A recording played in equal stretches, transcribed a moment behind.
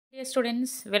Dear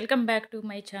students, welcome back to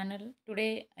my channel.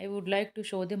 Today I would like to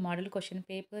show the model question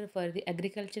paper for the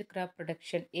Agriculture Crop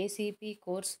Production ACP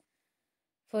course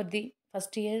for the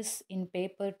first years in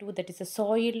paper 2, that is a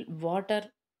soil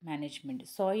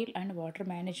and water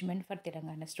management for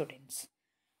Telangana students.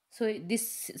 So this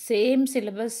same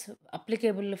syllabus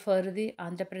applicable for the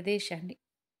Andhra Pradesh and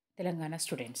Telangana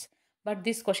students. But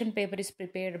this question paper is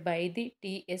prepared by the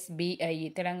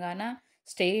TSBIE, Telangana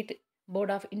State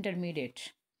Board of Intermediate.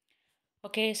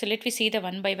 Okay. So let we see the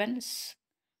one by once.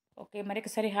 Okay.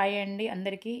 మరొకసారి hi అండి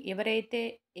అందరికీ. ఎవరైతే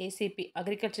ACP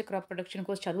agriculture crop production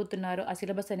course చదువుతున్నారో ఆ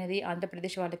syllabus అనేది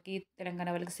ఆంధ్రప్రదేశ్ వాళ్ళకి, తెలంగాణ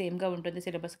వాళ్ళకి సేమ్‌గా ఉంటుంది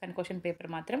syllabus. కానీ క్వెషన్ పేపర్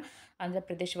మాత్రం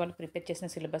ఆంధ్రప్రదేశ్ వాళ్ళు ప్రిపేర్ చేసిన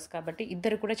సిలబస్ కాబట్టి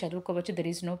ఇద్దరు కూడా చదువుకోవచ్చు. There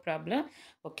is no problem.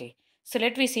 Okay. So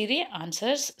let we see the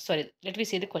answers. Let we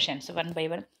see the questions one by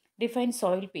one. Define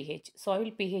soil pH.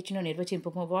 Soil పీహెచ్‌ను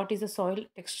నిర్వచింపుము. What is the soil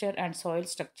texture and soil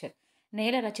structure?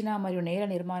 నేల రచన మరియు నేల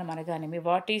నిర్మాణం అనగానేమి?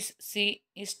 What is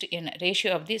C:N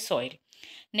ratio of the soil?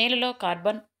 నేలలో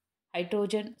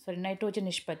nitrogen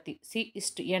నిష్పత్తి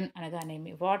C:N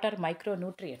అనగానేమి? Water micro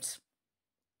nutrients.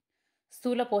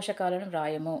 స్థూల పోషకాలను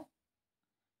వ్రాయము.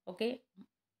 ఓకే.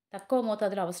 తక్కువ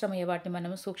మోతాదులో అవసరమయ్యే వాటిని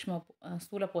మనము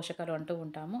స్థూల పోషకాలు అంటూ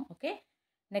ఉంటాము. ఓకే.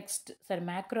 నెక్స్ట్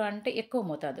మ్యాక్రో అంటే ఎక్కువ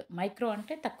మోతాదు, మైక్రో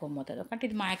అంటే తక్కువ మోతాదు. అంటే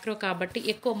ఇది మైక్రో కాబట్టి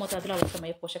ఎక్కువ మోతాదులో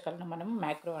అవసరమయ్యే పోషకాలను మనము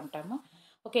మైక్రో అంటాము.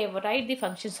 Okay. Right the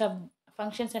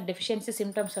functions and deficiency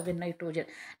symptoms of the nitrogen.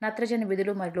 నత్రజని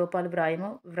విధులు మరియు లోపాలు వ్రాయము.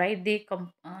 Right the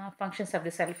functions of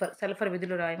the sulphur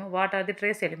విధులు వ్రాయము. What are the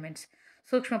trace elements?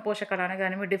 సూక్ష్మ పోషకాలు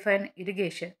అనగానేమి? Define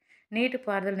irrigation.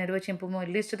 నీటిపారుదల నిర్వచింపుము.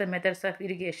 List the methods of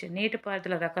irrigation.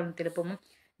 నీటిపారుదల రకాలను తెలుపుము.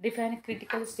 Define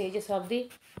critical stages of the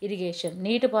irrigation.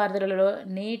 నీటిపారుదలలో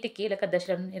నీటి కీలక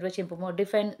దశలను నిర్వచింపుము.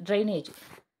 Define drainage.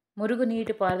 మురుగు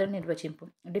నీటి పారుదల నిర్వచింపు.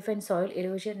 Define soil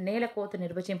erosion. నేల కోత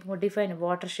నిర్వచింపు. డిఫైన్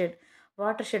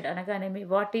వాటర్ షెడ్ అనగానేమి?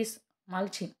 వాట్ ఈస్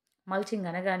మల్చింగ్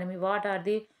అనగానేమి? What are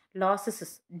the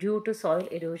losses due two soil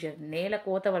erosion? నేల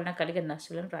కోత వలన కలిగే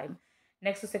నష్టాలను రాయము.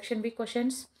 Next section B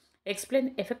questions.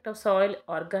 Explain effect of soil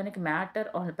organic matter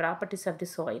on properties of the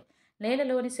soil.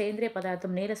 నేలలోని సేంద్రియ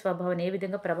పదార్థం నేల స్వభావాన్ని ఏ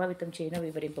విధంగా ప్రభావితం చేయనో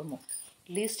వివరింపము.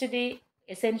 List the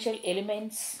essential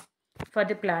elements for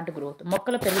the plant growth.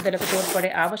 మొక్కల పెరుగుదలకు తోడ్పడే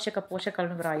ఆవశ్యక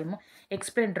పోషకాలను వ్రాయము.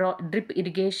 Explain drip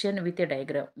irrigation with a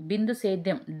diagram. బిందు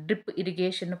సేద్యం డ్రిప్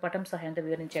ఇరిగేషన్ను పటం సహాయంతో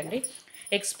వివరించండి.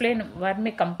 ఎక్స్ప్లెయిన్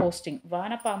వర్మి కంపోస్టింగ్.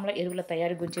 వానపాముల ఎరువుల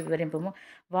తయారీ గురించి వివరింపము.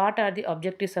 What are the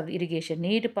objectives of irrigation?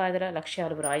 నీటిపారుదల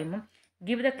లక్ష్యాలు వ్రాయము.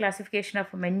 Give the classification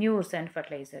of manures and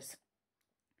fertilisers.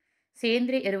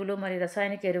 సేంద్రియ ఎరువులు మరియు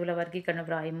రసాయనిక ఎరువుల వర్గీకరణ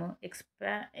వ్రాయము.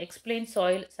 Explain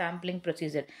soil sampling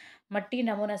procedure. మట్టి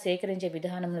నమూనా సేకరించే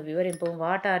విధానంను వివరింపు.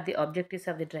 What are the objectives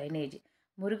of the drainage?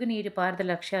 మురుగునీటి పారుదల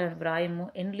లక్ష్యాలను వ్రాయము.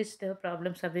 Enlist the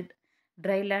problems of the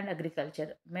dry land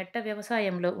agriculture. మెట్ట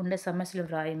వ్యవసాయంలో ఉండే సమస్యలు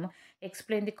వ్రాయము.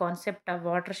 Explain the concept of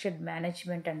water shed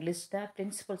management and list the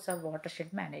principles of water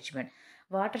shed management.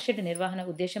 Water shed నిర్వహణ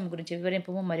ఉద్దేశం గురించి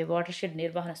వివరింపము మరియు వాటర్ షెడ్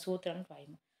నిర్వహణ సూత్రాలను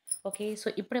వ్రాయము. ఓకే.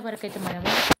 సో ఇప్పటి వరకైతే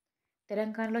మనము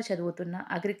తెలంగాణలో చదువుతున్న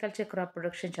అగ్రికల్చర్ క్రాప్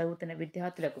ప్రొడక్షన్ చదువుతున్న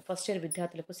విద్యార్థులకు, ఫస్ట్ ఇయర్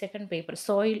విద్యార్థులకు second paper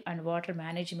soil and water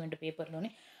management పేపర్లోని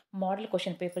model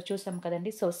question paper చూసాం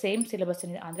కదండి. సో సేమ్ సిలబస్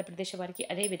అనేది ఆంధ్రప్రదేశ్ వారికి,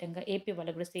 అదేవిధంగా ఏపీ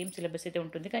వాళ్ళకి కూడా సేమ్ సిలబస్ అయితే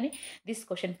ఉంటుంది. కానీ this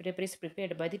question paper is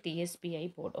prepared by the TSBI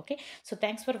board. Okay. So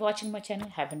thanks for watching my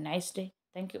channel. Have a nice day.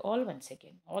 Thank you all once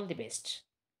again. All the best.